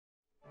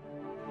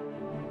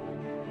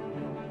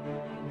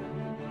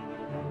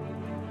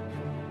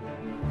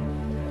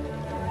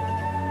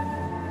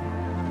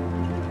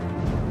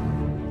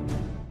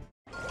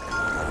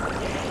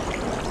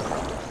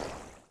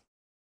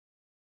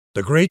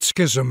The Great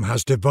Schism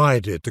has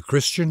divided the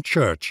Christian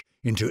Church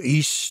into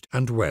East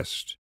and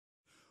West.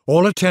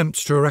 All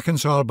attempts to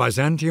reconcile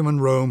Byzantium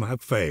and Rome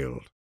have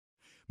failed.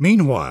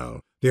 Meanwhile,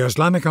 the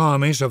Islamic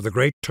armies of the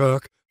Great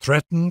Turk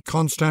threaten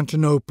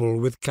Constantinople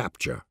with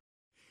capture.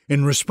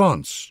 In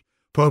response,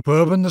 Pope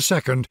Urban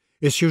II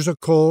issues a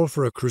call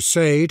for a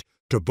crusade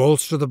to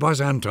bolster the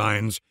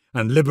Byzantines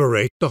and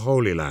liberate the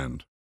Holy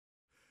Land.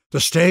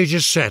 The stage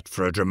is set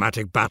for a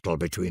dramatic battle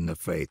between the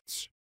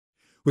faiths.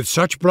 With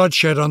such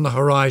bloodshed on the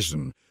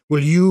horizon,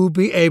 will you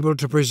be able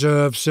to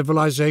preserve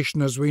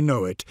civilization as we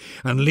know it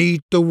and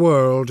lead the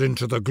world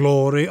into the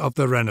glory of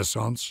the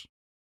Renaissance?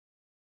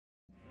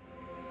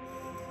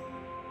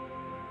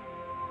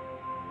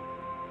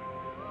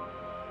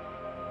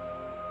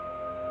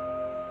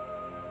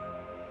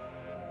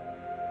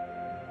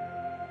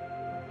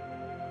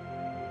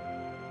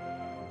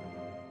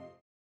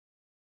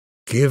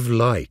 Give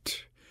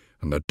light,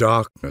 and the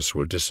darkness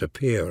will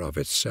disappear of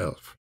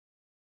itself.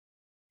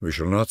 We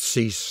shall not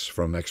cease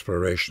from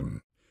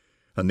exploration,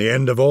 and the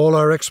end of all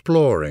our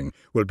exploring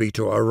will be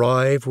to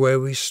arrive where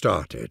we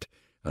started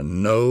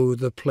and know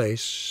the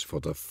place for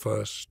the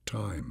first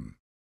time.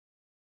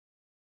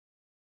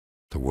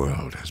 The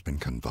world has been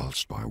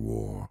convulsed by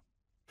war.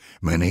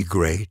 Many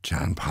great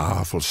and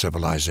powerful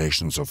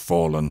civilizations have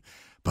fallen,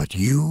 but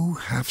you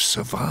have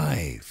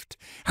survived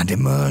and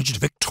emerged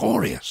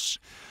victorious.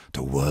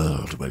 The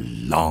world will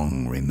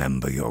long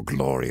remember your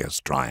glorious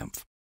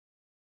triumph.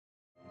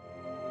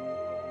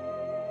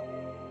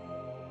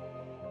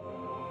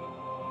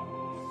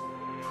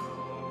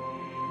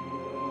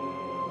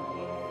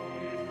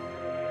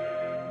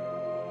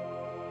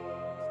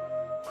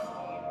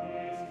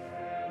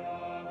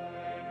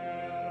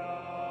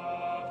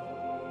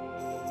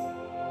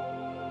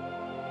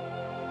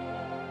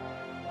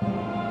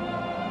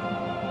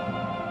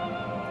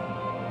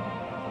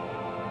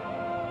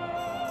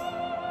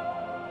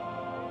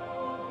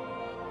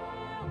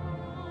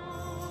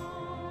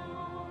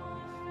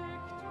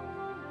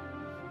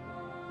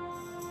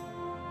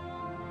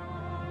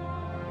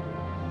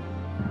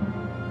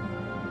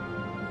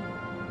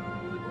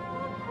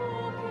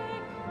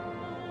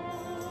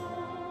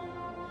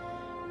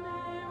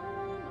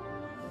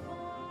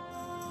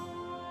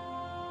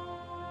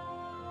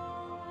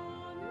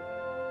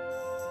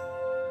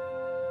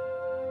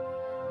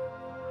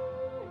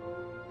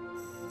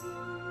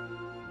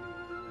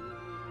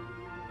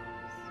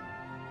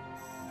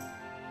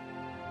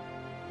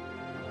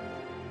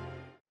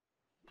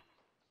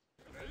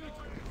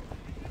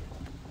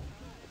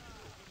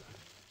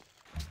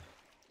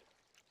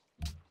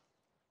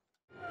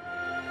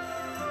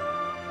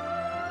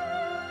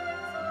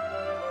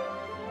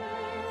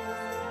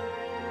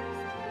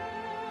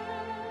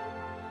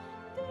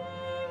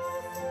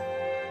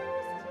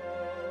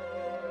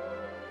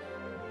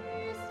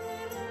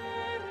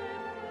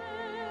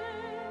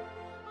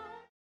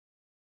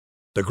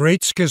 The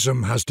Great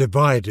Schism has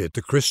divided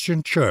the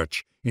Christian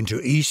Church into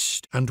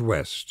East and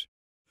West.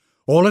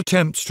 All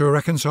attempts to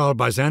reconcile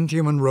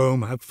Byzantium and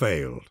Rome have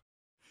failed.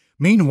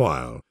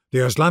 Meanwhile,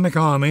 the Islamic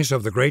armies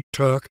of the Great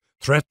Turk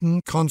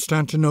threaten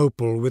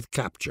Constantinople with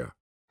capture.